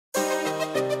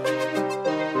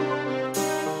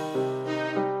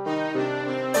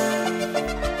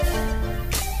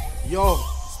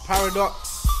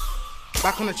Paradox,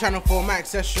 back on the channel for a mic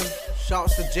session.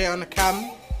 Shouts to Jay on the cam.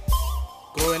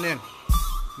 Going in.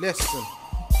 Listen,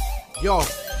 yo,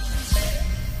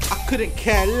 I couldn't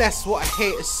care less what a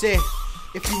hater say.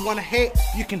 If you wanna hate,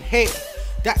 you can hate.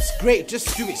 That's great,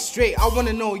 just do it straight. I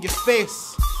wanna know your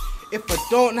face. If I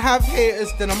don't have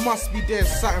haters, then I must be doing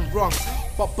something wrong.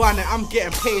 But Barnett, I'm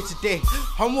getting paid today.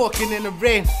 I'm walking in the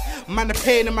rain. Man, the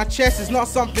pain in my chest is not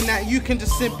something that you can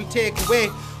just simply take away.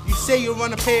 You say you're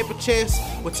on a paper chase.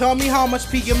 Well, tell me how much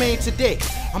P you made today.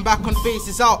 I'm back on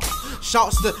FacesOut.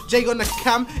 Shouts to Jay on the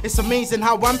cam. It's amazing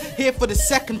how I'm here for the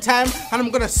second time, and I'm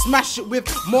gonna smash it with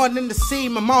more than the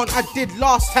same amount I did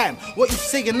last time. What you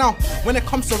saying now? When it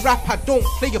comes to rap, I don't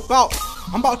play about.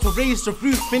 I'm about to raise the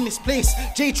roof in this place.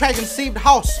 Jay tried and save the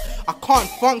house. I can't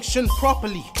function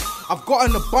properly. I've got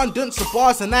an abundance of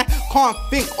bars and I can't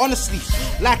think honestly.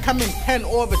 Like I'm in pen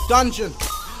or a dungeon,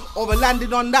 or I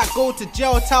landed on that go to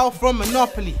jail towel from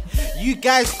Monopoly. You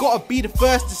guys gotta be the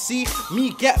first to see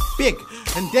me get big,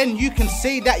 and then you can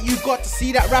say that you got to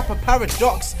see that rapper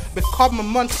Paradox become a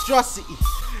monstrosity.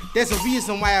 There's a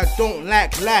reason why I don't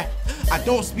like life. I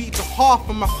don't speak to half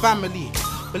of my family.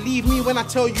 Believe me when I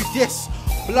tell you this,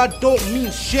 blood don't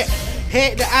mean shit.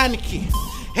 Hate the anarchy.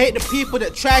 Hate the people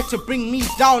that try to bring me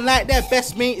down like their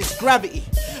best mate is gravity.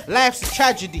 Life's a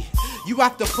tragedy. You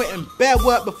have to put in bare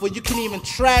work before you can even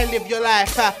try and live your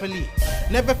life happily.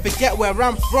 Never forget where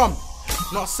I'm from.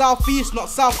 Not southeast, not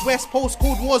southwest,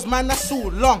 postcode wars, man, that's so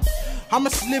long. I'm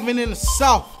just living in the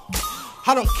south.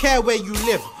 I don't care where you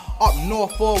live, up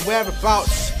north or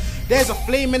whereabouts. There's a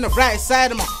flame in the right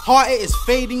side of my heart, it is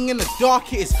fading in the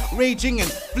dark, it is raging,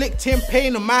 inflicting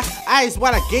pain on my eyes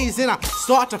while I gaze in. I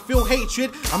start to feel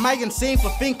hatred. Am I insane for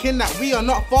thinking that we are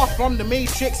not far from the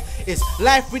matrix? Is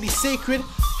life really sacred?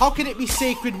 How can it be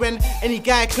sacred when any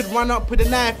guy could run up with a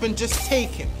knife and just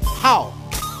take it? How?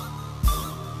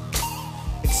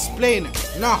 Explain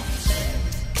it. No.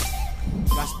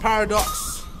 That's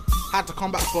Paradox. Had to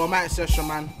come back for a mic session,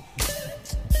 man.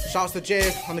 Shouts to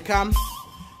Jay on the cam.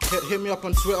 Hit me up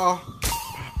on Twitter,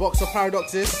 Box of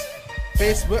Paradoxes,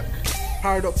 Facebook,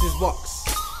 Paradoxes Box.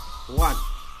 1.